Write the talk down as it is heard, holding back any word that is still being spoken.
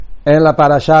En la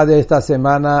parashá de esta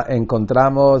semana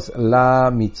encontramos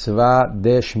la mitzvah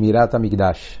de Shmirat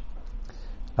HaMikdash.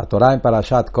 La Torah en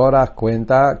Parashat Korach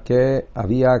cuenta que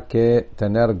había que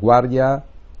tener guardia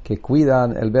que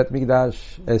cuidan el Bet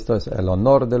Mikdash. Esto es el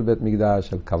honor del Bet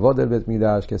Mikdash, el kavod del Bet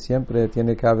Mikdash, que siempre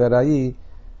tiene que haber ahí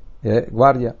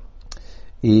guardia.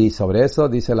 Y sobre eso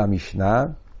dice la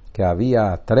Mishnah que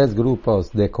había 3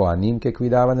 grupos de Kohanim que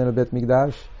cuidaban el Bet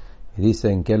Mikdash, y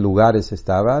dice en qué lugares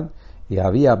estaban. Y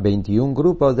había 21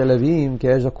 grupos de Levim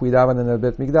que ellos cuidaban en el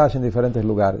Bet Mikdash en diferentes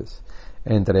lugares.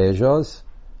 Entre ellos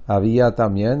había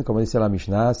también, como dice la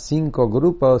Mishnah, 5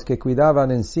 grupos que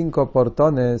cuidaban en 5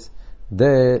 portones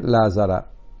de la Azara.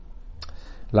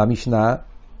 La Mishnah,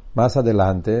 más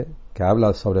adelante, que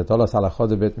habla sobre todos los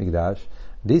halajot del Bet Mikdash,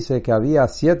 dice que había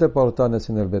 7 portones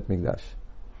en el Bet Mikdash,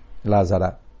 la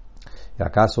Azara. Y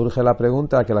acá surge la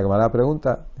pregunta, que la Gemara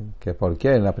pregunta, que por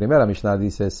qué en la primera Mishnah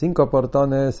dice 5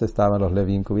 portones estaban los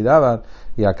Levim que cuidaban,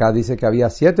 y acá dice que había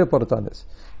 7 portones.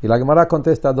 Y la Gemara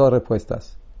contesta 2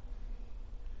 respuestas.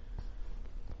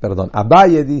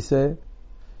 Abaye dice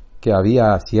que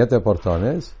había 7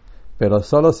 portones, pero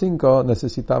solo 5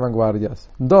 necesitaban guardias.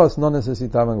 2 no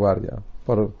necesitaban guardia,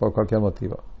 por cualquier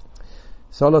motivo.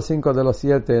 Solo 5 de los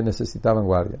 7 necesitaban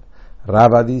guardia.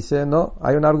 Rava dice, no,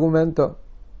 hay un argumento.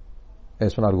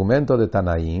 Es un argumento de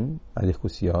Tanaim, hay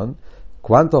discusión.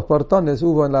 ¿Cuántos portones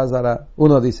hubo en la Azara?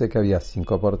 Uno dice que había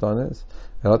 5 portones,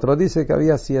 el otro dice que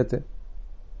había 7.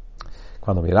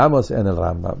 Cuando miramos en el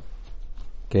Rambam,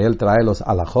 que él trae los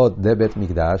halajot de Bet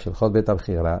Mikdash, el Hot Bet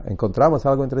Abchira, encontramos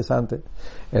algo interesante.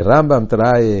 El Rambam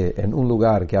trae en un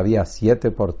lugar que había 7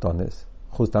 portones,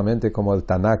 justamente como el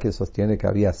Taná que sostiene que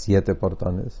había 7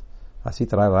 portones. Así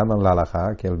trae el Rambam la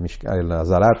halajá, que el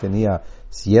Azara tenía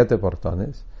 7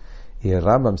 portones. Y el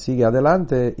Rambam sigue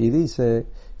adelante y dice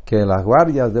que las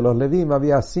guardias de los Levim,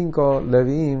 había 5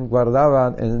 Levim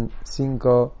guardaban en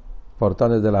 5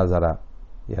 portones de la Azara.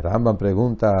 Y el Rambam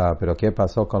pregunta, ¿pero qué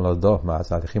pasó con los 2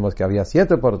 más? Dijimos que había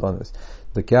 7 portones.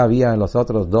 ¿De qué había en los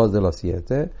otros 2 de los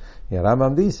 7? Y el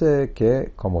Rambam dice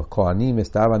que como Kohanim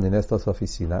estaban en estas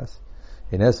oficinas,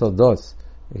 en esos 2,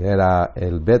 que era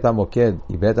el Bet HaMoked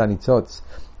y Bet HaNitzotz,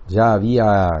 ya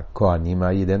había Kohanim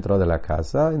ahí dentro de la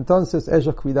casa, entonces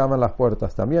ellos cuidaban las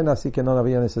puertas también, así que no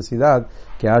había necesidad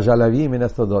que haya Levim en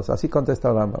estos 2. Así contesta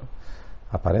el Rambam.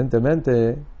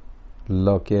 Aparentemente,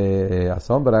 lo que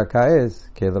asombra acá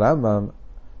es que el Rambam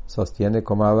sostiene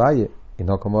como Abaye y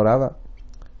no como Rava.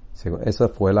 Esa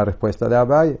fue la respuesta de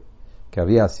Abaye, que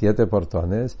había 7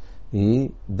 portones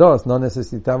y 2 no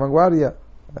necesitaban guardia.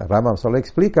 El Rambam solo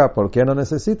explica por qué no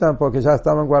necesitan, porque ya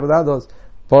estaban guardados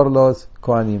por los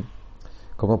Kohanim.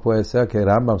 ¿Cómo puede ser que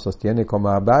Rambam sostiene como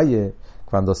Abaye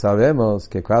cuando sabemos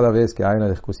que cada vez que hay una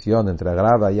discusión entre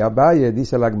Rava y Abaye,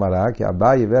 dice la Gemara que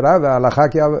Abaye ve Rava, alajá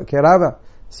que Rava,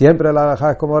 siempre la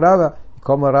alajá es como Rava,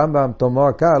 como Rambam tomó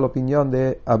acá la opinión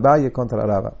de Abaye contra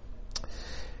Rava?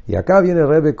 Y acá viene el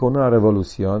Rebbe con una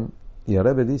revolución, y el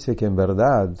Rebbe dice que en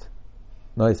verdad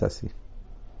no es así.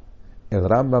 El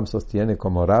Rambam sostiene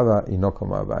como Rava y no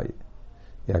como Abaye.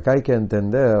 Y acá hay que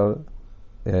entender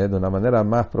de una manera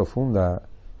más profunda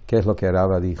qué es lo que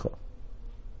Rava dijo.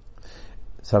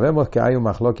 Sabemos que hay un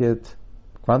machloket,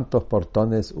 cuántos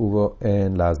portones hubo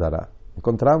en la Azara.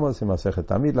 Encontramos en Masejet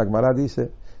Tamid, la Gemara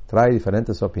dice, trae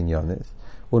diferentes opiniones.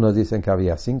 Unos dicen que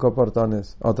había 5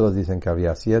 portones, otros dicen que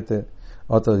había 7,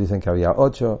 otros dicen que había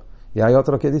 8, y hay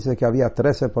otro que dice que había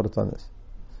 13 portones.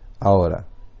 Ahora,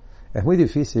 es muy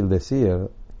difícil decir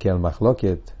que el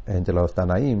machloket entre los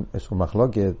Tanaim es un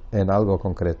machloket en algo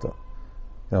concreto.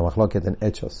 El machloket en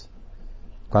hechos.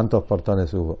 ¿Cuántos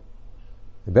portones hubo?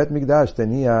 El Bet Mikdash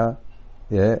tenía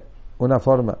una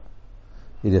forma.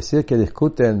 Y decir que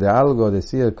discuten de algo,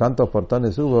 decir cuántos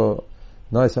portones hubo,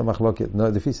 no es el machloket. No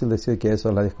es difícil decir que eso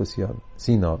es la discusión.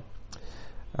 Sino,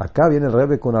 acá viene el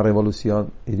Rebbe con una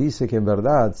revolución y dice que en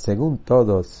verdad, según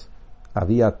todos,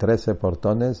 había 13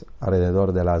 portones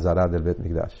alrededor de la Azara del Bet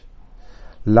Mikdash.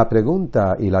 La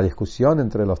pregunta y la discusión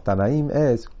entre los Tanaim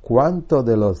es ¿cuánto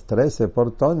de los 13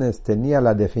 portones tenía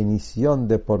la definición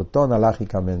de portón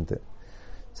halágicamente?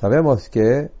 Sabemos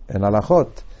que en Alajot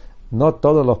no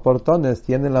todos los portones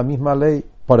tienen la misma ley.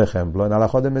 Por ejemplo, en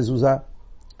Alajot de Mezuzá,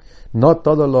 no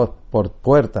todos los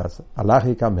puertas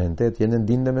halágicamente tienen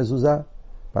din de Mezuzá.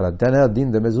 Para tener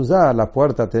din de Mezuzá, la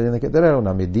puerta tiene que tener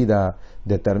una medida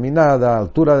determinada,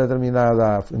 altura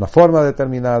determinada, una forma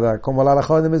determinada, como la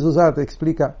halajá de Mezuzá te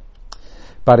explica.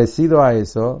 Parecido a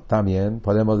eso, también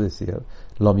podemos decir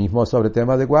lo mismo sobre el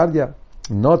tema de guardia.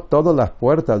 No todas las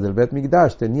puertas del Bet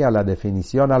Mikdash tenían la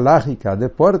definición halágica de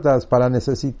puertas para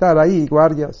necesitar ahí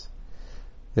guardias.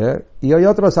 Y hay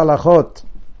otros halajot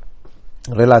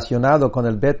relacionado con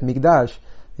el Bet Mikdash,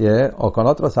 o con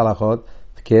otros halajot,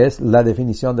 que es la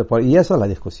definición de puerta. Y eso es la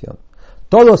discusión.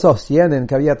 Todos sostienen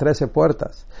que había 13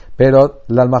 puertas, pero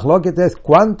la mahloket es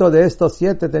cuánto de estos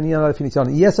 7 tenían la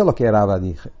definición. Y eso es lo que Rava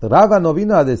dijo. Rava no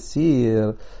vino a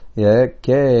decir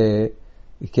que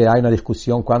hay una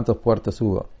discusión cuántas puertas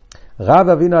hubo.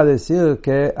 Rava vino a decir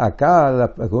que acá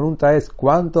la pregunta es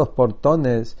cuántos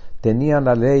portones tenían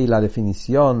la ley, la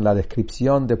definición, la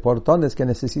descripción de portones que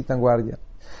necesitan guardia.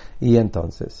 Y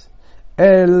entonces,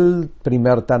 el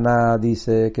primer Taná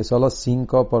dice que solo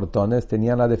 5 portones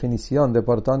tenían la definición de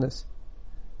portones.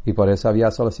 Y por eso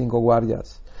había solo 5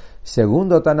 guardias.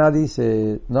 Segundo Taná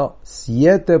dice, no,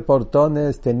 7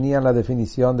 portones tenían la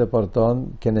definición de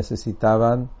portón que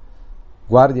necesitaban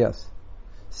guardias.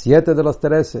 7 de los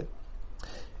 13.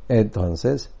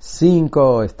 Entonces,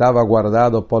 5 estaba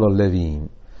guardado por los Levín.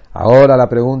 Ahora la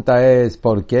pregunta es,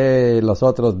 ¿por qué los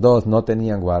otros 2 no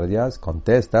tenían guardias?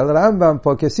 Contesta el Rambam,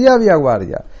 porque sí había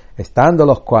guardia. Estando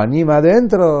los Kohanim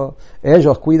adentro,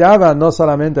 ellos cuidaban no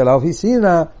solamente la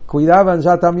oficina, cuidaban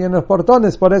ya también los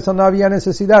portones, por eso no había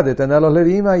necesidad de tener los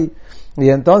Levín ahí. Y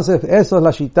entonces, eso es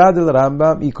la shita del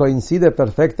Rambam y coincide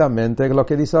perfectamente con lo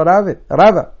que dice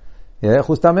Rava.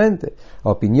 Justamente,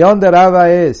 opinión de Rava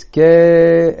es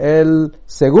que el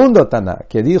segundo Taná,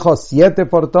 que dijo 7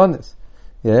 portones,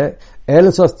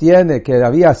 él sostiene que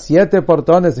había 7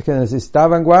 portones que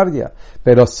necesitaban guardia,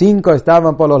 pero 5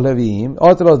 estaban por los Leviim,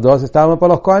 otros 2 estaban por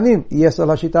los Kohanim, y eso es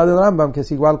la shita de Rambam, que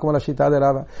es igual como la shita de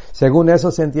Rava. Según eso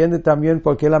se entiende también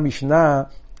porque la Mishnah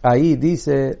ahí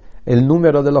dice el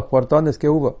número de los portones que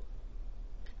hubo.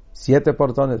 7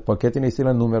 portones. ¿Por qué tiene que decir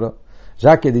el número?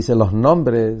 Ya que dice los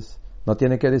nombres, no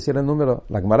tiene que decir el número.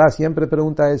 La Gemara siempre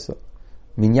pregunta eso.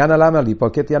 Miñana Lamali,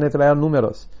 ¿por qué tiene que traer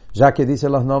números? Ya que dice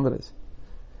los nombres.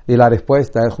 Y la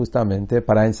respuesta es justamente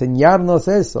para enseñarnos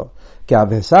eso, que a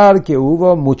pesar que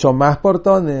hubo mucho más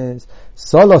portones,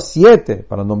 solo 7,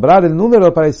 para nombrar el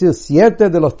número, para decir 7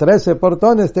 de los 13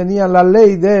 portones tenían la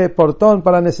ley de portón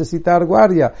para necesitar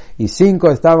guardia, y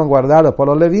 5 estaban guardados por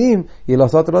los Leviim, y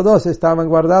los otros 2 estaban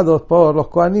guardados por los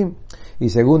Kohanim. Y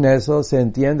según eso se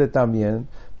entiende también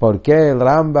por qué el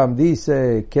Rambam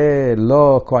dice que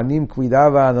los Kohanim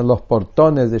cuidaban los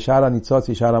portones de Shara Nitzotz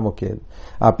y Shara Mokel.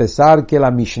 A pesar que la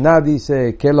Mishnah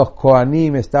dice que los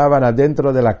Kohanim estaban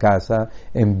adentro de la casa,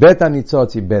 en Bet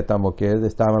Nitzotz y Bet Mokel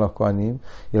estaban los Kohanim.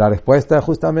 Y la respuesta es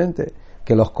justamente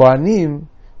que los Kohanim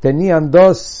tenían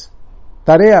 2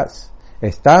 tareas.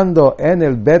 Estando en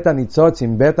el Bet Nitzotz y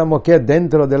Bet Mokel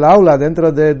dentro del aula,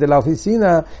 dentro de la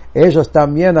oficina, ellos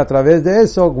también a través de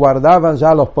eso guardaban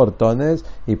ya los portones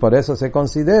y por eso se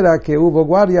considera que hubo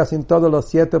guardias en todos los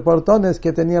 7 portones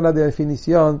que tenían la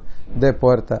definición de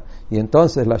puerta. Y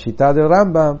entonces la shita de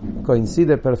Rambam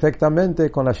coincide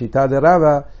perfectamente con la shita de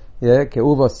Rava, que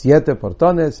hubo 7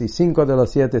 portones y 5 de los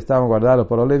 7 estaban guardados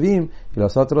por los Levim y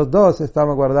los otros 2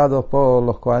 estaban guardados por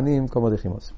los Kohanim, como dijimos.